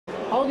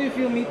How do you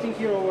feel meeting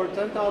here over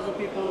 10,000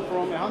 people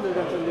from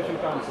 110 different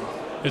countries?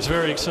 It's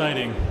very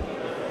exciting.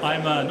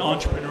 I'm an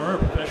entrepreneur, a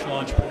professional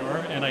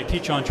entrepreneur, and I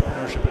teach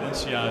entrepreneurship at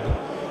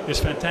INSEAD. It's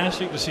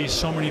fantastic to see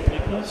so many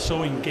people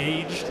so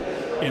engaged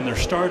in their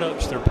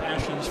startups, their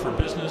passions for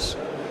business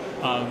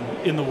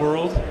in the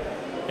world.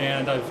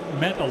 And I've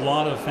met a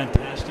lot of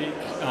fantastic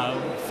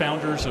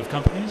founders of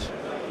companies.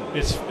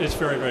 It's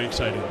very, very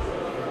exciting.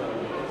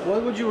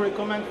 What would you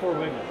recommend for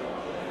Webit?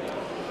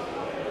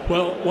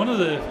 Well, one of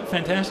the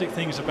fantastic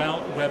things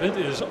about Webit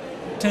is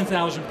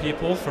 10,000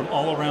 people from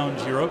all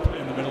around Europe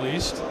and the Middle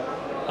East.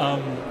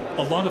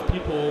 A lot of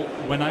people,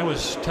 when I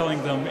was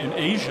telling them in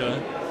Asia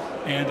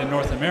and in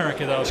North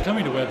America that I was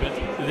coming to Webit,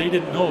 they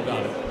didn't know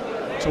about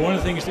it. So one of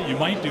the things that you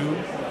might do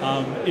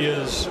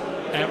is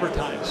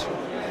advertise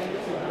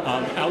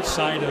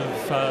outside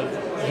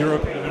of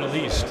Europe and the Middle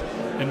East,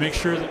 and make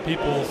sure that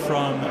people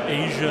from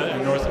Asia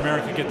and North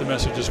America get the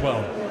message as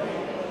well.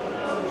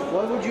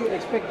 What would you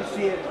expect to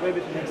see at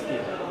Webit next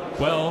year?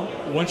 Well,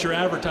 once you're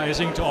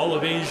advertising to all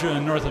of Asia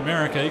and North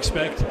America,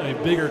 expect a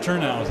bigger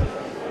turnout,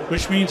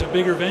 which means a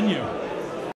bigger venue.